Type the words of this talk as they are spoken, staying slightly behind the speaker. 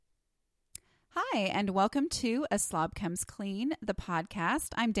Hi, and welcome to A Slob Comes Clean, the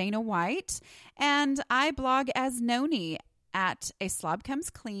podcast. I'm Dana White, and I blog as Noni at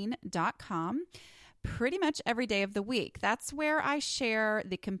aslobcomesclean.com pretty much every day of the week. That's where I share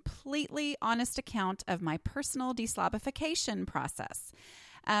the completely honest account of my personal deslobification process.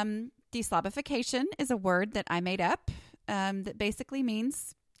 Deslobification is a word that I made up that basically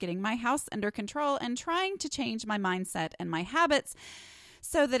means getting my house under control and trying to change my mindset and my habits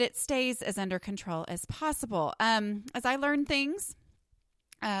so that it stays as under control as possible. As I learn things,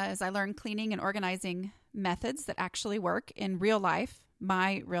 as I learn cleaning and organizing methods that actually work in real life,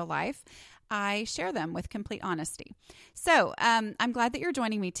 my real life, I share them with complete honesty. So I'm glad that you're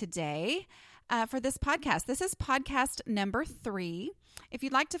joining me today for this podcast. This is podcast number 3. If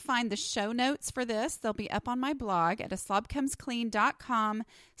you'd like to find the show notes for this, they'll be up on my blog at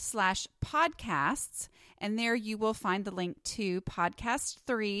aslobcomesclean.com/podcasts. And there you will find the link to podcast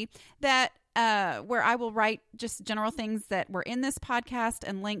 3 that where I will write just general things that were in this podcast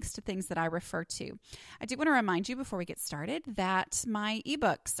and links to things that I refer to. I do want to remind you before we get started that my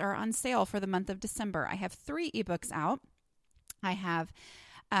ebooks are on sale for the month of December. I have 3 ebooks out. I have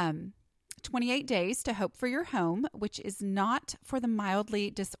 28 Days to Hope for Your Home, which is not for the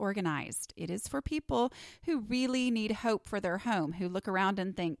mildly disorganized. It is for people who really need hope for their home, who look around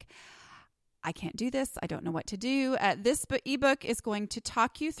and think, I can't do this. I don't know what to do. This ebook is going to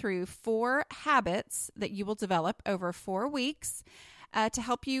talk you through 4 habits that you will develop over 4 weeks to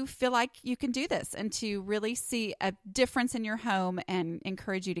help you feel like you can do this and to really see a difference in your home and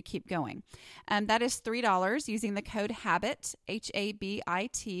encourage you to keep going. That is $3 using the code HABIT,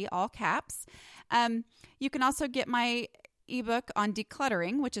 HABIT, all caps. You can also get my ebook on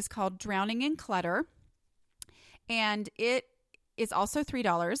decluttering, which is called Drowning in Clutter. And it is also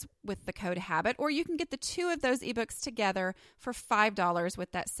 $3 with the code HABIT, or you can get the 2 of those ebooks together for $5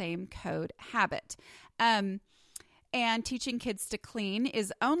 with that same code HABIT. And Teaching Kids to Clean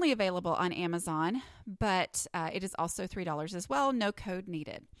is only available on Amazon, but it is also $3 as well. No code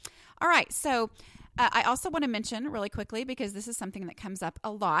needed. All right, so I also want to mention really quickly, because this is something that comes up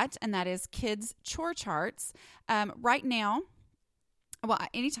a lot, and that is kids' chore charts. Right now, well,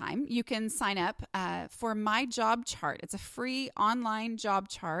 anytime, you can sign up for my job chart. It's a free online job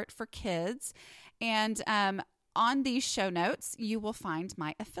chart for kids, and on these show notes, you will find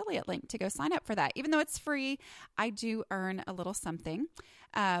my affiliate link to go sign up for that. Even though it's free, I do earn a little something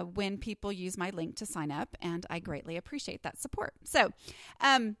when people use my link to sign up, and I greatly appreciate that support. So,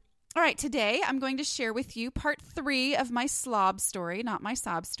 all right, today I'm going to share with you part 3 of my slob story, not my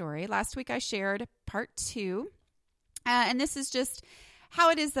sob story. Last week I shared part 2, and this is just how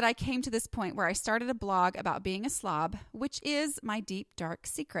it is that I came to this point where I started a blog about being a slob, which is my deep, dark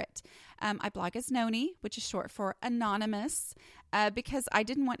secret. I blog as Noni, which is short for anonymous, because I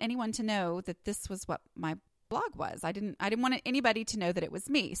didn't want anyone to know that this was what my blog was. I didn't want anybody to know that it was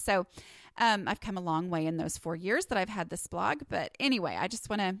me. So I've come a long way in those 4 years that I've had this blog. But anyway, I just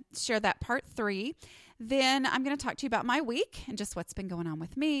want to share that part 3. Then I'm going to talk to you about my week and just what's been going on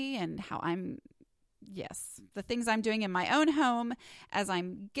with me and how the things I'm doing in my own home as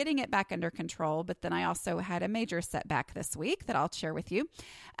I'm getting it back under control. But then I also had a major setback this week that I'll share with you.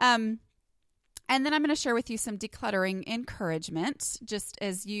 And then I'm going to share with you some decluttering encouragement just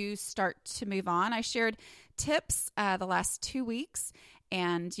as you start to move on. I shared tips the last 2 weeks,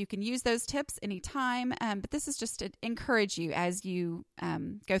 and you can use those tips anytime. But this is just to encourage you as you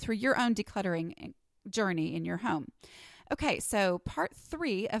go through your own decluttering journey in your home. Okay, so part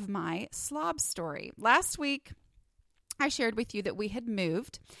 3 of my slob story. Last week, I shared with you that we had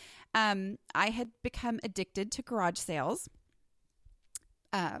moved. I had become addicted to garage sales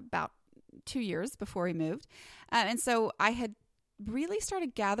about 2 years before we moved. And so I had really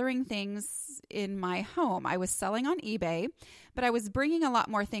started gathering things in my home. I was selling on eBay, but I was bringing a lot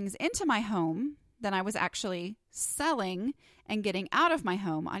more things into my home than I was actually selling and getting out of my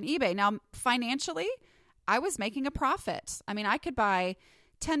home on eBay. Now, financially, I was making a profit. I mean, I could buy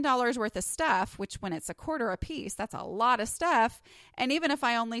 $10 worth of stuff, which when it's $0.25 a piece, that's a lot of stuff. And even if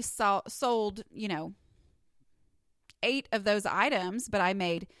I only sold, 8 of those items, but I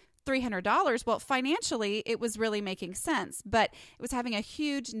made $300, well, financially, it was really making sense. But it was having a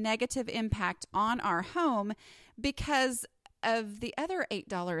huge negative impact on our home because of the other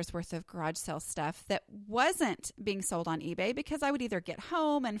 $8 worth of garage sale stuff that wasn't being sold on eBay, because I would either get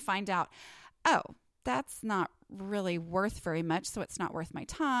home and find out, oh, that's not really worth very much, so it's not worth my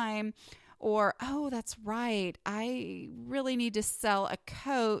time. Or, oh, that's right, I really need to sell a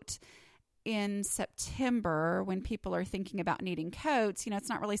coat in September when people are thinking about needing coats. It's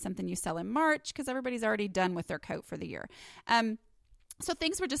not really something you sell in March because everybody's already done with their coat for the year. So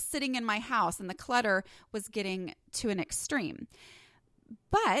things were just sitting in my house and the clutter was getting to an extreme.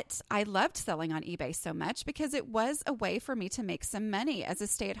 But I loved selling on eBay so much because it was a way for me to make some money as a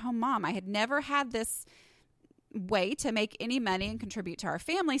stay-at-home mom. I had never had this way to make any money and contribute to our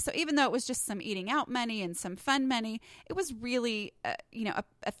family. So even though it was just some eating out money and some fun money, it was really, a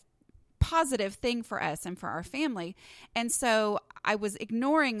positive thing for us and for our family. And so I was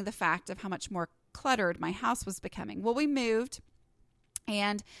ignoring the fact of how much more cluttered my house was becoming. Well, we moved.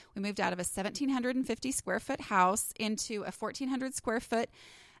 And we moved out of a 1,750 square foot house into a 1,400 square foot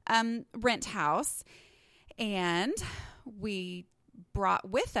rent house. And we brought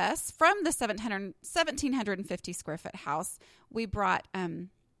with us from the 1,750 square foot house, we brought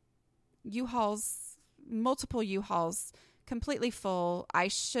U-Hauls, multiple U-Hauls, completely full. I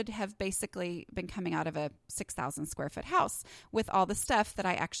should have basically been coming out of a 6,000 square foot house with all the stuff that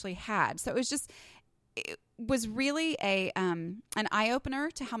I actually had. So it was really an eye-opener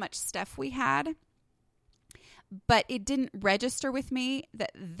to how much stuff we had, but it didn't register with me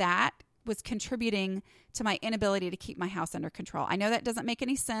that was contributing to my inability to keep my house under control. I know that doesn't make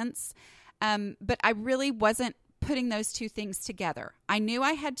any sense, but I really wasn't putting those two things together. I knew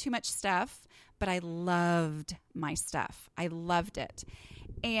I had too much stuff, but I loved my stuff. I loved it,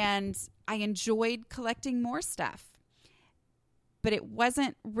 and I enjoyed collecting more stuff, but it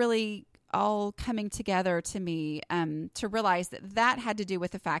wasn't really all coming together to me to realize that had to do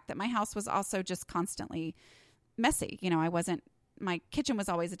with the fact that my house was also just constantly messy. My kitchen was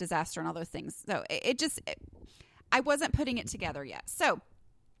always a disaster and all those things. So I wasn't putting it together yet. So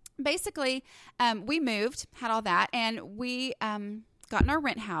basically, we moved, had all that, and we got in our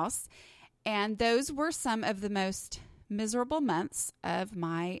rent house. And those were some of the most miserable months of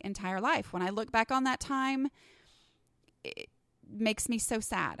my entire life. When I look back on that time, it makes me so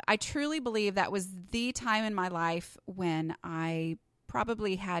sad. I truly believe that was the time in my life when I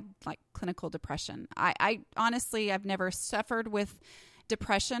probably had like clinical depression. I honestly, I've never suffered with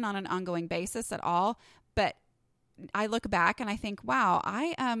depression on an ongoing basis at all, but I look back and I think, wow,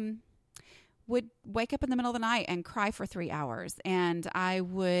 I would wake up in the middle of the night and cry for 3 hours. And I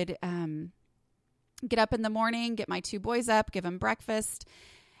would get up in the morning, get my two boys up, give them breakfast,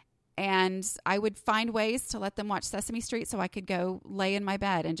 and I would find ways to let them watch Sesame Street so I could go lay in my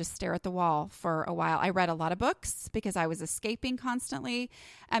bed and just stare at the wall for a while. I read a lot of books because I was escaping constantly.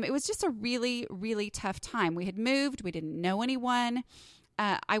 It was just a really, really tough time. We had moved. We didn't know anyone.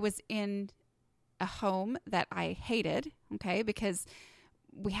 I was in a home that I hated, because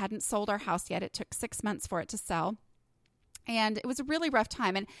we hadn't sold our house yet. It took 6 months for it to sell. And it was a really rough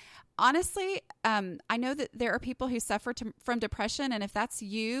time. And honestly, I know that there are people who suffer from depression. And if that's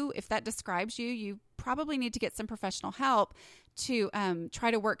you, if that describes you, you probably need to get some professional help to try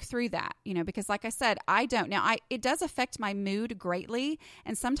to work through that, because like I said, I don't. Now, it does affect my mood greatly.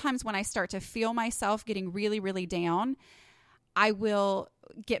 And sometimes when I start to feel myself getting really, really down, I will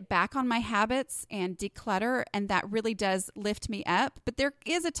get back on my habits and declutter, and that really does lift me up. But there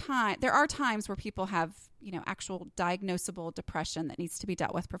are times where people have, actual diagnosable depression that needs to be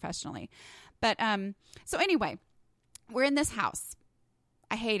dealt with professionally. But so anyway, we're in this house.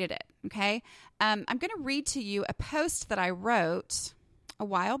 I hated it. Okay. I'm going to read to you a post that I wrote a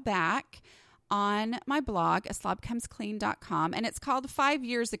while back on my blog, aslobcomesclean.com, and it's called 5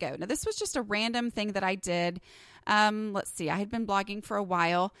 years ago. Now, this was just a random thing that I did. Let's see, I had been blogging for a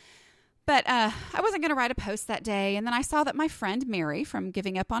while, but I wasn't going to write a post that day. And then I saw that my friend Mary from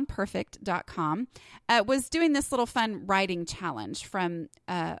givinguponperfect.com was doing this little fun writing challenge from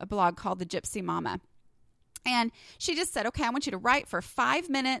a blog called The Gypsy Mama. And she just said, okay, I want you to write for 5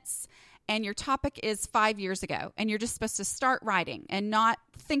 minutes. And your topic is 5 years ago. And you're just supposed to start writing and not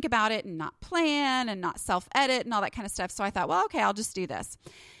think about it and not plan and not self-edit and all that kind of stuff. So I thought, well, okay, I'll just do this.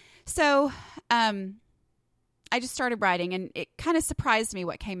 So I just started writing, and it kind of surprised me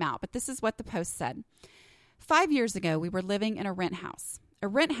what came out. But this is what the post said. 5 years ago, we were living in a rent house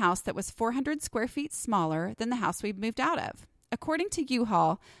that was 400 square feet smaller than the house we moved out of. According to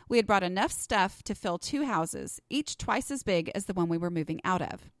U-Haul, we had brought enough stuff to fill 2 houses, each twice as big as the one we were moving out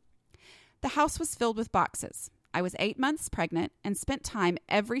of. The house was filled with boxes. I was 8 months pregnant and spent time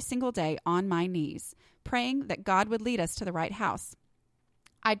every single day on my knees, praying that God would lead us to the right house.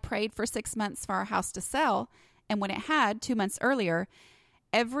 I'd prayed for 6 months for our house to sell, and when it had, 2 months earlier,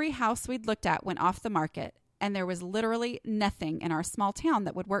 every house we'd looked at went off the market, and there was literally nothing in our small town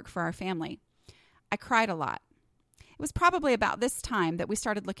that would work for our family. I cried a lot. It was probably about this time that we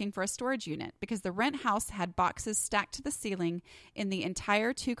started looking for a storage unit because the rent house had boxes stacked to the ceiling in the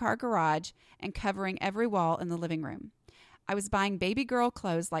entire 2-car garage and covering every wall in the living room. I was buying baby girl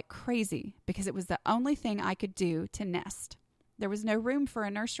clothes like crazy because it was the only thing I could do to nest. There was no room for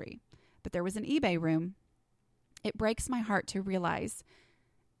a nursery, but there was an eBay room. It breaks my heart to realize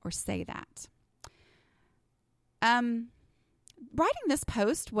or say that. Writing this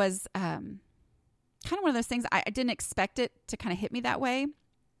post was kind of one of those things. I didn't expect it to kind of hit me that way.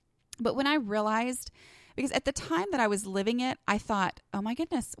 But when I realized, because at the time that I was living it, I thought, oh my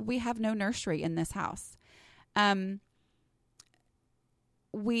goodness, we have no nursery in this house.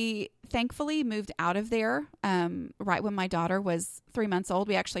 We thankfully moved out of there right when my daughter was 3 months old.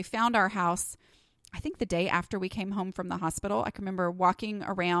 We actually found our house, I think the day after we came home from the hospital. I can remember walking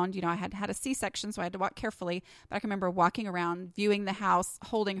around. You know, I had had a C-section, so I had to walk carefully. But I can remember walking around, viewing the house,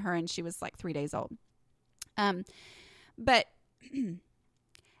 holding her, and she was like 3 days old. But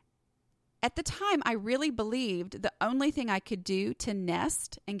at the time, I really believed the only thing I could do to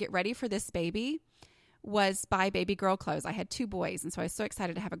nest and get ready for this baby was buy baby girl clothes. I had 2 boys, and so I was so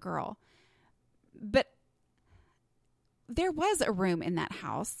excited to have a girl. But there was a room in that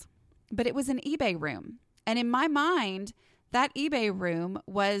house, but it was an eBay room. And in my mind, that eBay room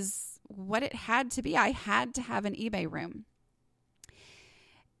was what it had to be. I had to have an eBay room.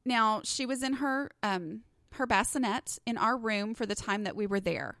 Now, she was in her bassinet in our room for the time that we were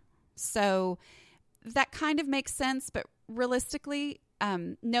there. So that kind of makes sense, but realistically,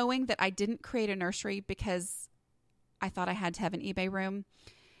 knowing that I didn't create a nursery because I thought I had to have an eBay room,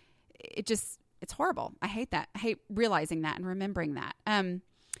 it's horrible. I hate that. I hate realizing that and remembering that.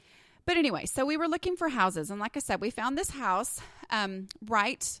 But anyway, so we were looking for houses. And like I said, we found this house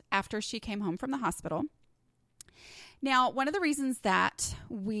right after she came home from the hospital. Now, one of the reasons that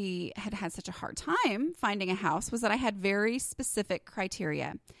we had such a hard time finding a house was that I had very specific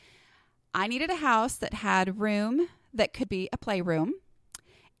criteria. I needed a house that had room that could be a playroom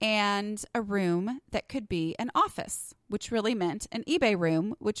and a room that could be an office, which really meant an eBay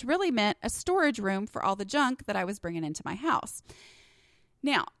room, which really meant a storage room for all the junk that I was bringing into my house.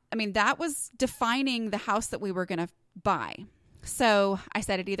 Now, I mean, that was defining the house that we were going to buy. So I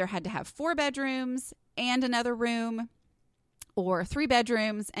said it either had to have 4 bedrooms and another room, or 3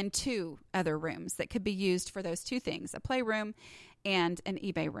 bedrooms and 2 other rooms that could be used for those 2 things, a playroom and an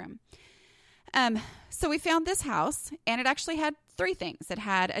eBay room. So we found this house, and it actually had 3 things. It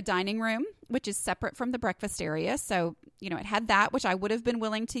had a dining room, which is separate from the breakfast area. So, you know, it had that, which I would have been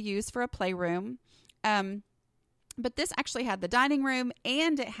willing to use for a playroom. But this actually had the dining room,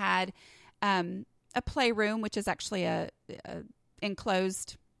 and it had a playroom, which is actually a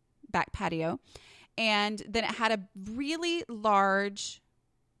enclosed back patio. And then it had a really large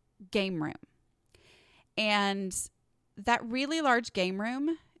game room. And that really large game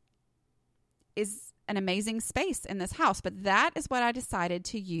room is an amazing space in this house, but that is what I decided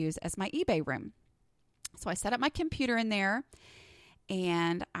to use as my eBay room. So I set up my computer in there,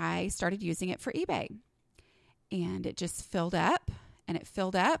 and I started using it for eBay. And it just filled up, and it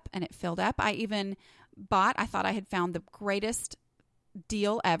filled up, and it filled up. I thought I had found the greatest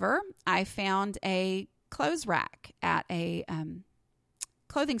deal ever. I found a clothes rack at a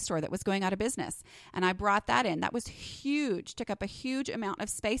clothing store that was going out of business, and I brought that in. That was huge, took up a huge amount of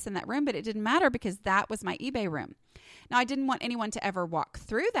space in that room, but it didn't matter because that was my eBay room. Now, I didn't want anyone to ever walk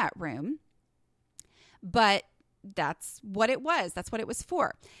through that room, but that's what it was. That's what it was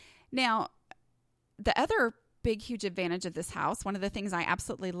for. Now, the other big, huge advantage of this house, one of the things I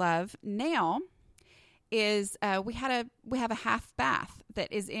absolutely love now, is we have a half bath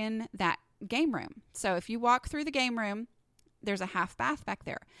that is in that game room. So if you walk through the game room, there's a half bath back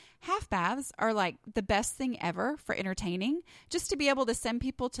there. Half baths are like the best thing ever for entertaining. Just to be able to send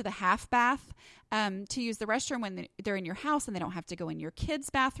people to the half bath to use the restroom when they're in your house and they don't have to go in your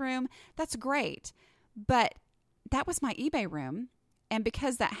kid's bathroom. That's great. But that was my eBay room. And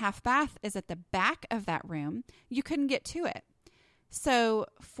because that half bath is at the back of that room, you couldn't get to it. So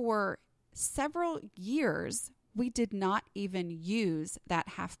for several years, we did not even use that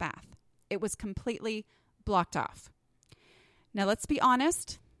half bath. It was completely blocked off. Now, let's be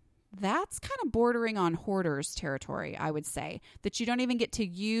honest, that's kind of bordering on hoarders territory, I would say, that you don't even get to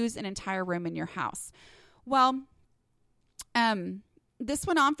use an entire room in your house. Well, this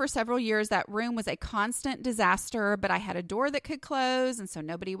went on for several years. That room was a constant disaster, but I had a door that could close, and so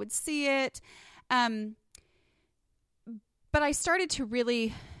nobody would see it. But I started to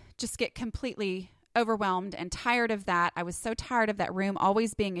really just get completely overwhelmed and tired of that. I was so tired of that room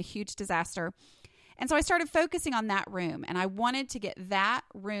always being a huge disaster. And so I started focusing on that room, and I wanted to get that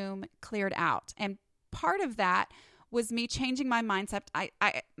room cleared out. And part of that was me changing my mindset.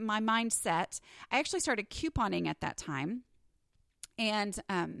 My mindset. I actually started couponing at that time. And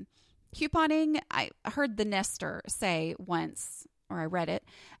couponing, I heard the Nester say once, or I read it.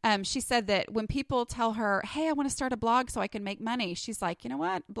 She said that when people tell her, hey, I want to start a blog so I can make money, she's like, you know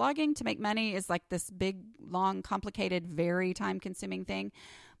what? Blogging to make money is like this big, long, complicated, very time-consuming thing.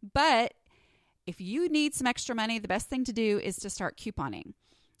 But if you need some extra money, the best thing to do is to start couponing.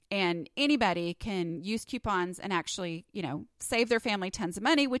 And anybody can use coupons and actually, save their family tons of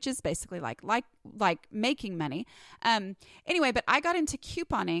money, which is basically like making money. Anyway, but I got into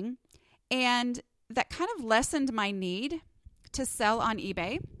couponing, and that kind of lessened my need to sell on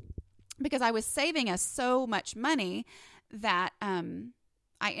eBay because I was saving us so much money that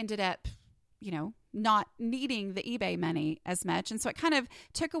I ended up, not needing the eBay money as much. And so it kind of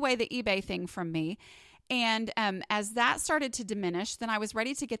took away the eBay thing from me. And as that started to diminish, then I was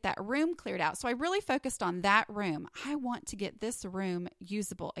ready to get that room cleared out. So I really focused on that room. I want to get this room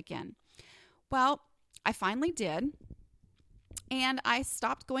usable again. Well, I finally did. And I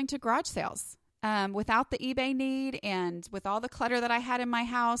stopped going to garage sales. Without the eBay need and with all the clutter that I had in my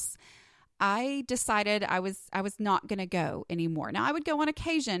house, I decided I was not going to go anymore. Now, I would go on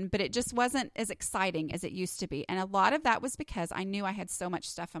occasion, but it just wasn't as exciting as it used to be. And a lot of that was because I knew I had so much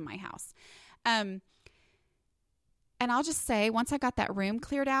stuff in my house. And I'll just say, once I got that room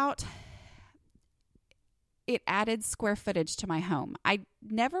cleared out, it added square footage to my home. I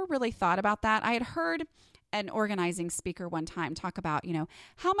never really thought about that. I had heard an organizing speaker one time talk about,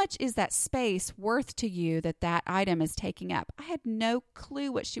 how much is that space worth to you that item is taking up? I had no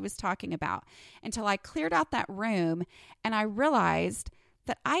clue what she was talking about until I cleared out that room and I realized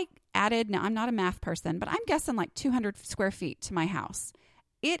that I added, now I'm not a math person, but I'm guessing like 200 square feet to my house.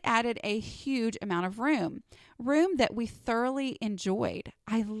 It added a huge amount of room that we thoroughly enjoyed.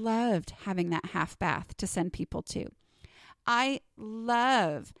 I loved having that half bath to send people to. I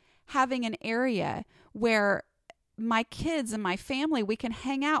love having an area where my kids and my family, we can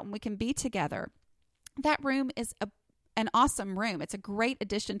hang out and we can be together. That room is an awesome room. It's a great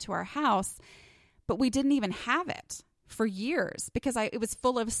addition to our house, but we didn't even have it for years because it was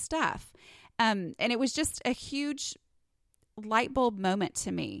full of stuff. And it was just a huge light bulb moment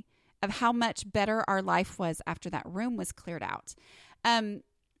to me of how much better our life was after that room was cleared out.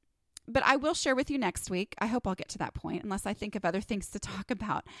 But I will share with you next week. I hope I'll get to that point unless I think of other things to talk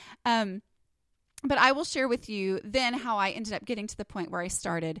about. But I will share with you then how I ended up getting to the point where I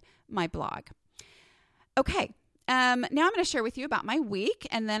started my blog. Okay. Now I'm going to share with you about my week,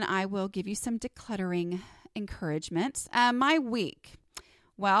 and then I will give you some decluttering encouragement. My week.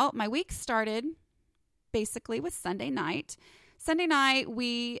 Well, my week started basically with Sunday night. Sunday night,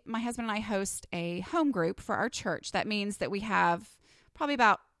 my husband and I host a home group for our church. That means that we have probably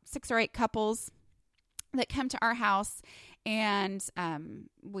about 6 or 8 couples that come to our house, and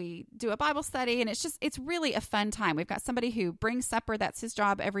we do a Bible study, and it's really a fun time. We've got somebody who brings supper. That's his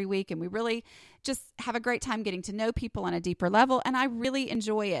job every week, and we really just have a great time getting to know people on a deeper level, and I really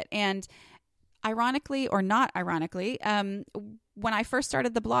enjoy it. And ironically or not ironically, when I first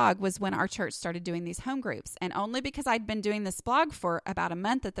started the blog was when our church started doing these home groups. And only because I'd been doing this blog for about a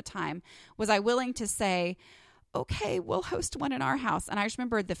month at the time was I willing to say, okay, we'll host one in our house. And I just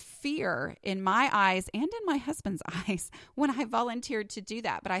remember the fear in my eyes and in my husband's eyes when I volunteered to do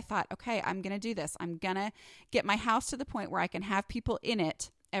that. But I thought, okay, I'm going to do this. I'm going to get my house to the point where I can have people in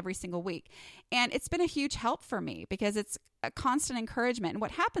it every single week. And it's been a huge help for me because it's a constant encouragement. And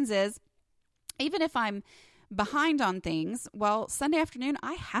what happens is, even if I'm behind on things, well, Sunday afternoon,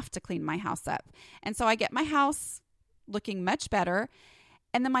 I have to clean my house up. And so I get my house looking much better.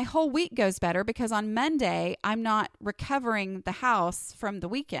 And then my whole week goes better because on Monday, I'm not recovering the house from the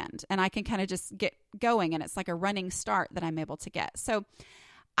weekend. And I can kind of just get going. And it's like a running start that I'm able to get. So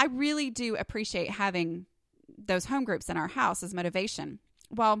I really do appreciate having those home groups in our house as motivation.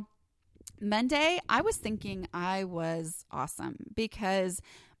 Well, Monday, I was thinking I was awesome because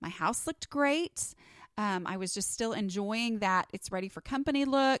my house looked great. I was just still enjoying that it's ready for company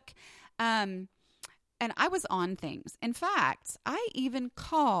look. And I was on things. In fact, I even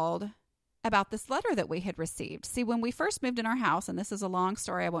called about this letter that we had received. See, when we first moved in our house, and this is a long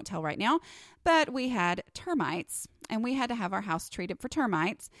story I won't tell right now, but we had termites and we had to have our house treated for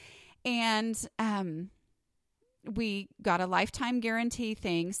termites. And we got a lifetime guarantee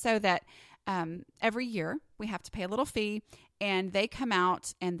thing so that every year we have to pay a little fee, and they come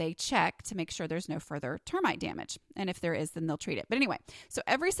out and they check to make sure there's no further termite damage. And if there is, then they'll treat it. But anyway, so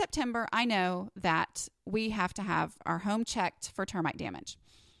every September, I know that we have to have our home checked for termite damage.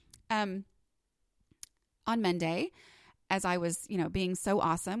 On Monday, as I was, being so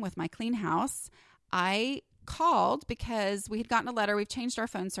awesome with my clean house, I called because we had gotten a letter. We've changed our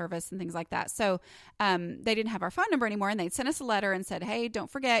phone service and things like that. So they didn't have our phone number anymore, and they'd sent us a letter and said, hey, don't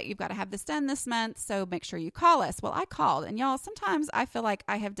forget, you've got to have this done this month, so make sure you call us. Well, I called, and y'all, sometimes I feel like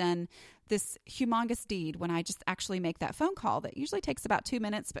I have done this humongous deed when I just actually make that phone call that usually takes about 2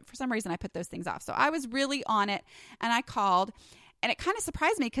 minutes, but for some reason I put those things off. So I was really on it, and I called, and it kind of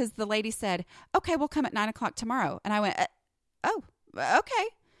surprised me because the lady said, okay, we'll come at 9 o'clock tomorrow. And I went, oh,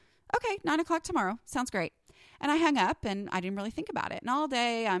 okay, 9 o'clock tomorrow. Sounds great. And I hung up, and I didn't really think about it. And all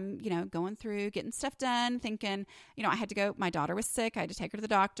day I'm, going through, getting stuff done, thinking, I had to go. My daughter was sick. I had to take her to the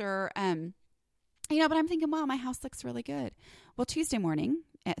doctor. But I'm thinking, wow, my house looks really good. Well, Tuesday morning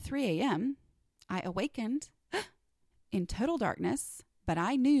at 3 a.m., I awakened in total darkness, but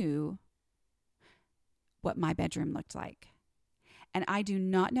I knew what my bedroom looked like. And I do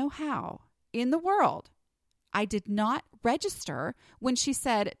not know how in the world I did not register when she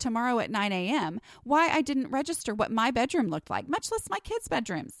said tomorrow at 9 a.m. why I didn't register what my bedroom looked like, much less my kids'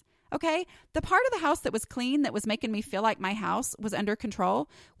 bedrooms. Okay? The part of the house that was clean, that was making me feel like my house was under control,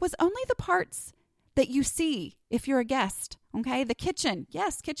 was only the parts that you see if you're a guest. Okay? The kitchen.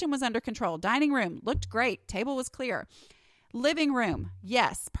 Yes, kitchen was under control. Dining room looked great. Table was clear. Living room.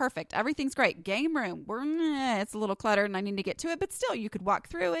 Yes, perfect. Everything's great. Game room. It's a little cluttered and I need to get to it, but still you could walk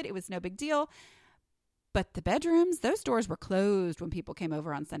through it. It was no big deal. But the bedrooms, those doors were closed when people came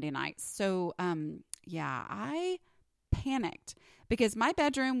over on Sunday nights. So, I panicked because my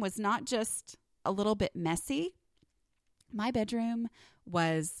bedroom was not just a little bit messy. My bedroom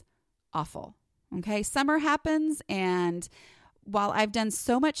was awful. Okay, summer happens, and while I've done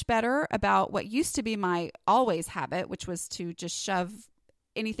so much better about what used to be my always habit, which was to just shove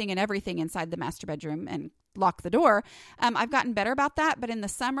anything and everything inside the master bedroom and lock the door, I've gotten better about that. But in the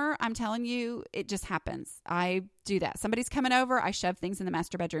summer, I'm telling you, it just happens. I do that. Somebody's coming over, I shove things in the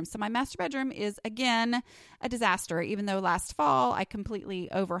master bedroom. So my master bedroom is, again, a disaster, even though last fall I completely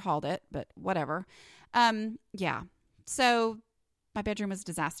overhauled it, but whatever. So my bedroom was a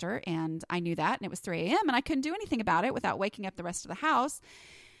disaster, and I knew that, and it was 3 a.m., and I couldn't do anything about it without waking up the rest of the house.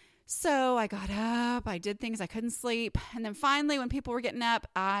 So I got up, I did things, I couldn't sleep. And then finally, when people were getting up,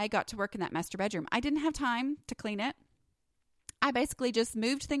 I got to work in that master bedroom. I didn't have time to clean it. I basically just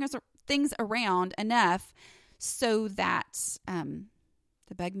moved things around enough so that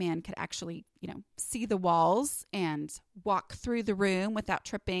the bug man could actually, see the walls and walk through the room without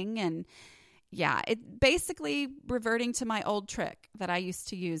tripping. And yeah, it basically reverting to my old trick that I used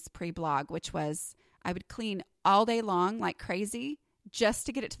to use pre-blog, which was I would clean all day long like crazy, just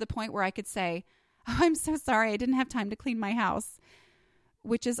to get it to the point where I could say, oh, I'm so sorry, I didn't have time to clean my house,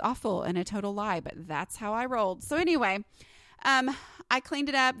 which is awful and a total lie, but that's how I rolled. So anyway, I cleaned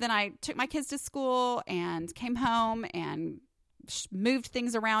it up. Then I took my kids to school and came home and moved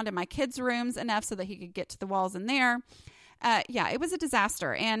things around in my kids' rooms enough so that he could get to the walls in there. It was a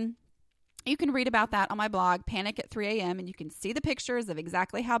disaster. And you can read about that on my blog, Panic at 3 a.m., and you can see the pictures of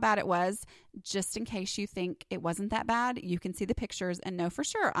exactly how bad it was. Just in case you think it wasn't that bad, you can see the pictures and know for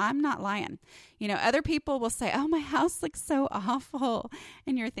sure I'm not lying. Other people will say, oh, my house looks so awful.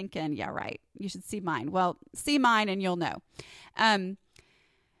 And you're thinking, yeah, right. You should see mine. Well, see mine and you'll know.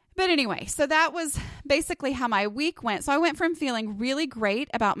 But anyway, so that was basically how my week went. So I went from feeling really great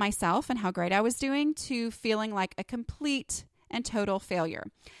about myself and how great I was doing to feeling like a complete and total failure.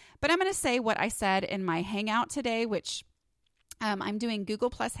 But I'm going to say what I said in my hangout today, which I'm doing Google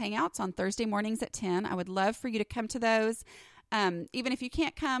Plus Hangouts on Thursday mornings at 10. I would love for you to come to those. Even if you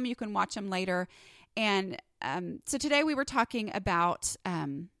can't come, you can watch them later. And so today we were talking about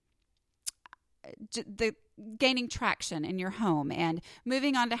the gaining traction in your home and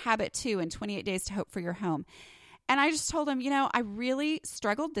moving on to habit 2 and 28 days to hope for your home. And I just told him, I really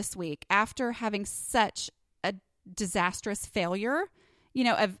struggled this week after having such a disastrous failure,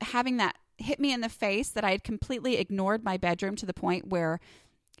 of having that hit me in the face that I had completely ignored my bedroom to the point where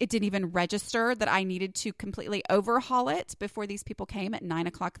it didn't even register that I needed to completely overhaul it before these people came at 9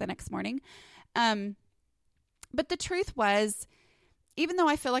 o'clock the next morning. But the truth was, even though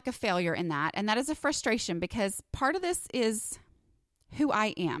I feel like a failure in that, and that is a frustration because part of this is who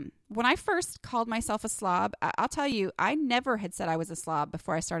I am. When I first called myself a slob, I'll tell you, I never had said I was a slob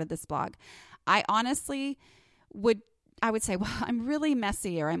before I started this blog. I honestly would say, well, I'm really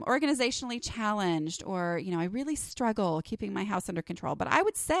messy, or I'm organizationally challenged, or, I really struggle keeping my house under control. But I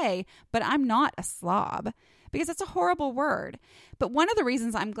would say, but I'm not a slob, because it's a horrible word. But one of the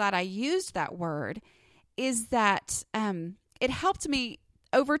reasons I'm glad I used that word is that it helped me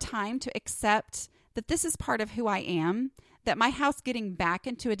over time to accept that this is part of who I am, that my house getting back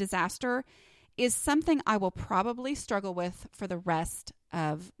into a disaster is something I will probably struggle with for the rest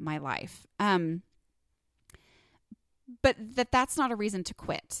of my life. but that's not a reason to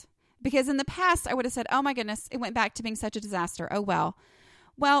quit. Because in the past, I would have said, oh my goodness, it went back to being such a disaster. Oh, well.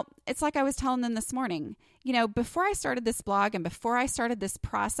 Well, it's like I was telling them this morning, before I started this blog and before I started this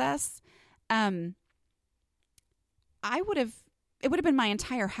process, it would have been my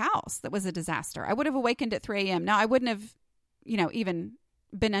entire house that was a disaster. I would have awakened at 3 a.m. Now, I wouldn't have, even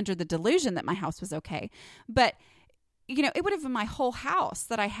been under the delusion that my house was okay. But, it would have been my whole house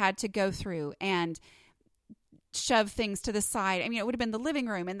that I had to go through and shove things to the side. I mean, it would have been the living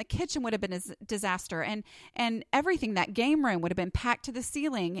room, and the kitchen would have been a disaster, and everything. That game room would have been packed to the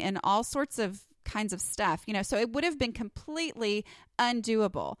ceiling and all sorts of kinds of stuff, so it would have been completely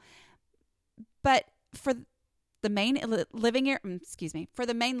undoable. But for the main living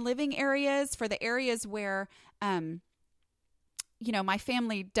areas, for the areas where, my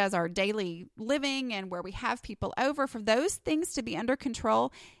family does our daily living and where we have people over, for those things to be under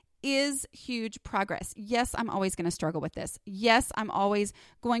control is huge progress. Yes, I'm always going to struggle with this. Yes, I'm always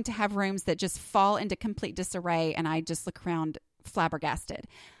going to have rooms that just fall into complete disarray and I just look around flabbergasted.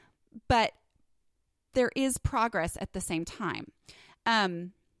 But there is progress at the same time.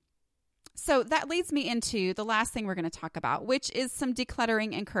 So that leads me into the last thing we're going to talk about, which is some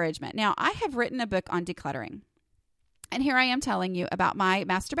decluttering encouragement. Now, I have written a book on decluttering, and here I am telling you about my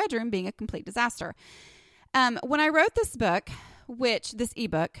master bedroom being a complete disaster. When I wrote this book, this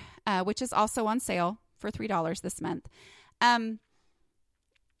ebook, which is also on sale for $3 this month,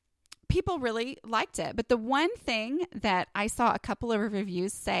 people really liked it. But the one thing that I saw a couple of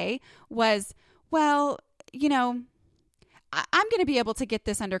reviews say was, well, I'm going to be able to get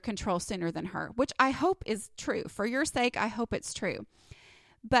this under control sooner than her, which I hope is true. For your sake, I hope it's true.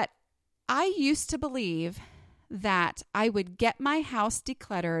 But I used to believe that I would get my house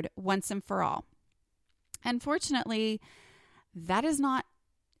decluttered once and for all. Unfortunately, that is not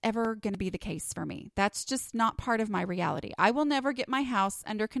ever going to be the case for me. That's just not part of my reality. I will never get my house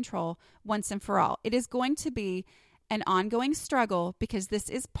under control once and for all. It is going to be an ongoing struggle because this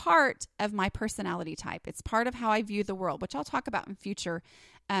is part of my personality type. It's part of how I view the world, which I'll talk about in future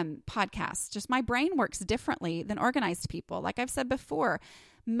podcasts. Just my brain works differently than organized people. Like I've said before,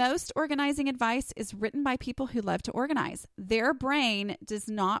 most organizing advice is written by people who love to organize. Their brain does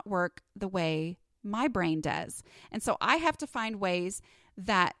not work the way my brain does. And so I have to find ways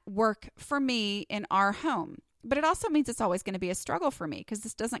that work for me in our home. But it also means it's always going to be a struggle for me because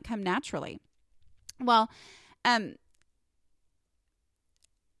this doesn't come naturally. Well,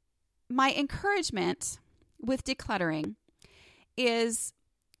 my encouragement with decluttering is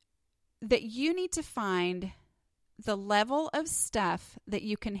that you need to find the level of stuff that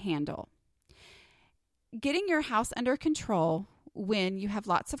you can handle. Getting your house under control when you have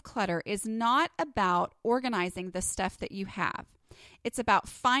lots of clutter is not about organizing the stuff that you have. It's about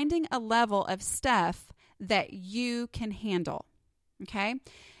finding a level of stuff that you can handle. Okay?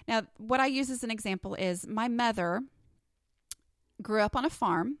 Now, what I use as an example is my mother grew up on a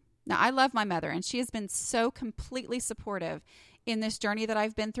farm. Now, I love my mother, and she has been so completely supportive in this journey that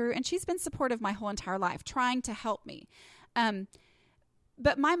I've been through, and she's been supportive my whole entire life, trying to help me.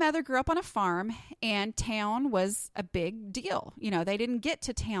 But my mother grew up on a farm, and town was a big deal. They didn't get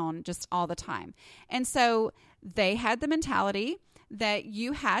to town just all the time. And so they had the mentality that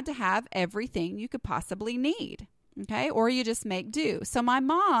you had to have everything you could possibly need, okay? Or you just make do. So my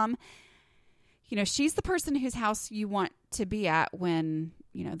mom, she's the person whose house you want to be at when,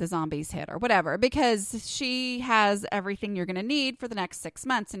 the zombies hit or whatever, because she has everything you're going to need for the next 6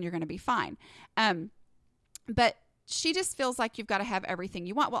 months and you're going to be fine. But she just feels like you've got to have everything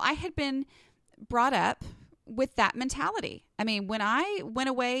you want. Well, I had been brought up with that mentality. I mean, when I went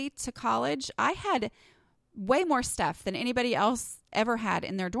away to college, I had way more stuff than anybody else ever had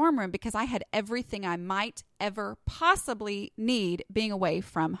in their dorm room because I had everything I might ever possibly need being away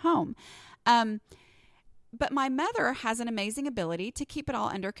from home. But my mother has an amazing ability to keep it all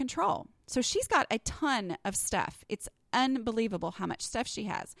under control. So she's got a ton of stuff. It's unbelievable how much stuff she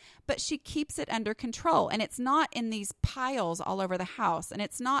has, but she keeps it under control. And it's not in these piles all over the house, and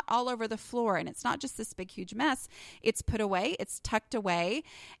it's not all over the floor, and it's not just this big, huge mess. It's put away, it's tucked away.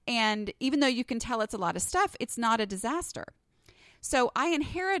 And even though you can tell it's a lot of stuff, it's not a disaster. So I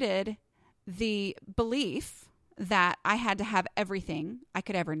inherited the belief that I had to have everything I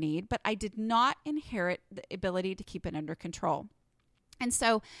could ever need, but I did not inherit the ability to keep it under control. And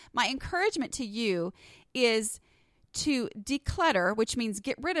so my encouragement to you is to declutter, which means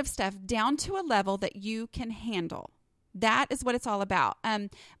get rid of stuff down to a level that you can handle. That is what it's all about.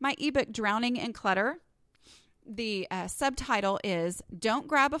 My ebook, Drowning in Clutter, the subtitle is Don't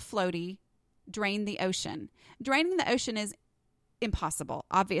Grab a Floaty, Drain the Ocean. Draining the ocean is impossible,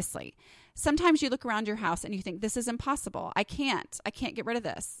 obviously. sometimes you look around your house and you think, this is impossible. I can't get rid of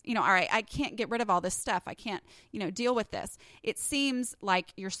this. All right, I can't get rid of all this stuff. I can't, deal with this. It seems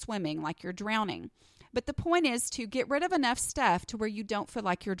like you're swimming, like you're drowning. But the point is to get rid of enough stuff to where you don't feel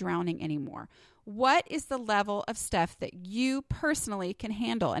like you're drowning anymore. What is the level of stuff that you personally can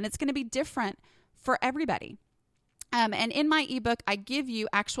handle? And it's going to be different for everybody. And in my ebook, I give you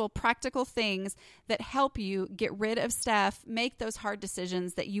actual practical things that help you get rid of stuff, make those hard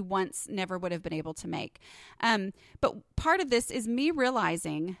decisions that you once never would have been able to make. But part of this is me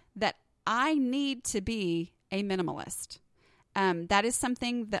realizing that I need to be a minimalist. That is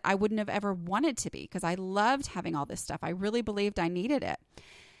something that I wouldn't have ever wanted to be because I loved having all this stuff. I really believed I needed it.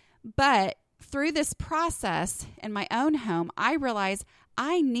 But through this process in my own home, I realized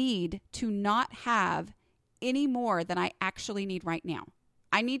I need to not have any more than I actually need right now.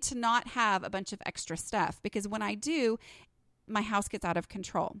 I need to not have a bunch of extra stuff because when I do, my house gets out of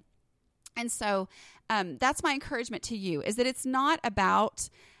control. And so that's my encouragement to you, is that it's not about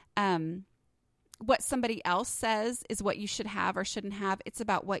what somebody else says is what you should have or shouldn't have. It's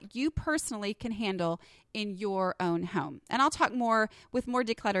about what you personally can handle in your own home. And I'll talk more with more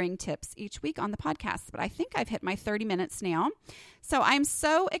decluttering tips each week on the podcast, but I think I've hit my 30 minutes now. So I'm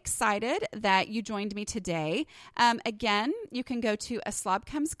so excited that you joined me today. Again, you can go to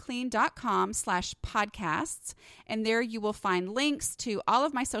aslobcomesclean.com/podcasts, and there you will find links to all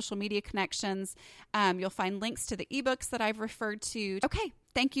of my social media connections. You'll find links to the ebooks that I've referred to. Okay.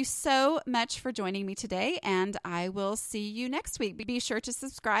 Thank you so much for joining me today, and I will see you next week. Be sure to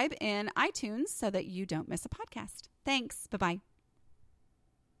subscribe in iTunes so that you don't miss a podcast. Thanks. Bye-bye.